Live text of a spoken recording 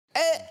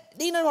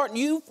Nina and Norton,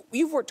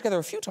 you've worked together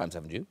a few times,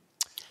 haven't you?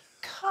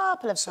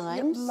 Couple of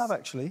times. Yeah, Love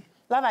Actually.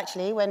 Love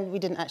Actually, when we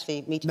didn't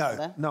actually meet each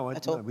other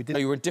at all. No, we didn't. No,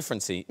 you were in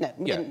different scenes. No,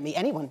 we didn't meet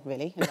anyone,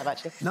 really, in Love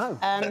Actually. No.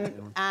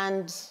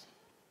 And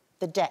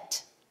The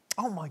Debt.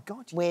 Oh, my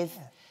God. With...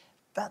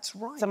 That's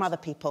right. Some other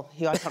people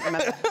who I can't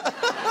remember.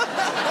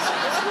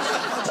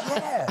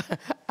 Yeah.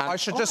 I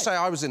should just say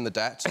I was in The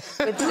Debt.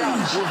 With You were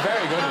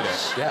very good at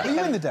it. Yeah. Are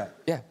you in The Debt?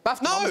 Yeah.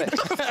 BAFTA nominee.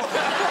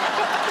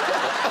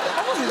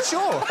 I wasn't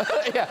sure.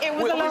 Yeah. It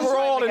was we were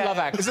all in Love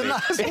Actually.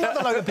 It's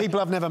another load of people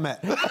I've never met.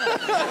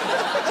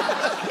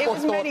 It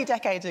was many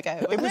decades ago.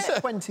 It was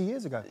 20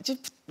 years ago.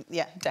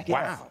 Yeah, decades.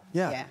 Wow.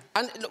 Yeah.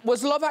 And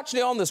was Love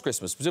Actually on this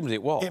Christmas? Presumably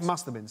it was. It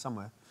must have been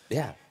somewhere.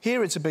 Yeah.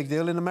 Here it's a big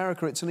deal. In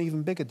America, it's an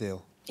even bigger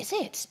deal. Is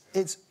it?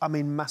 It's, I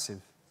mean, massive.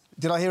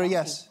 Did I hear a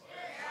yes?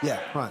 Yeah,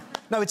 right.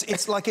 No, it's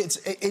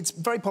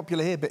very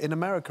popular here, but in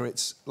America,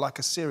 it's like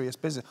a serious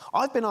business.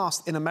 I've been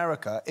asked in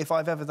America if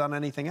I've ever done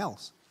anything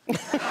else.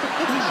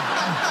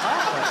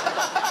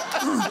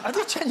 I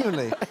did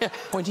genuinely.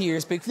 Pointy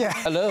ears, big... Yeah.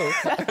 Hello.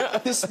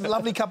 This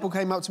lovely couple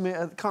came up to me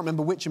at, I can't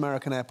remember which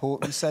American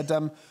airport, and said,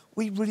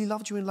 we really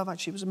loved you in Love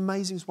Actually. It was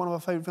amazing. It's one of our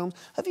favourite films.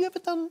 Have you ever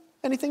done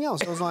anything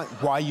else? I was like,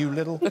 why, you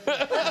little?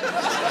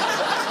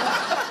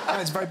 No,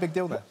 it's a very big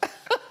deal there.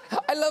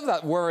 I love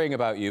that worrying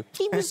about you.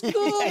 He was good.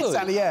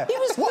 Exactly, yeah. He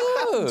was what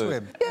good. Happened to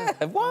him?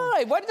 Yeah.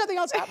 Why? Why did nothing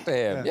else happen to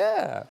him?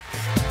 Yeah.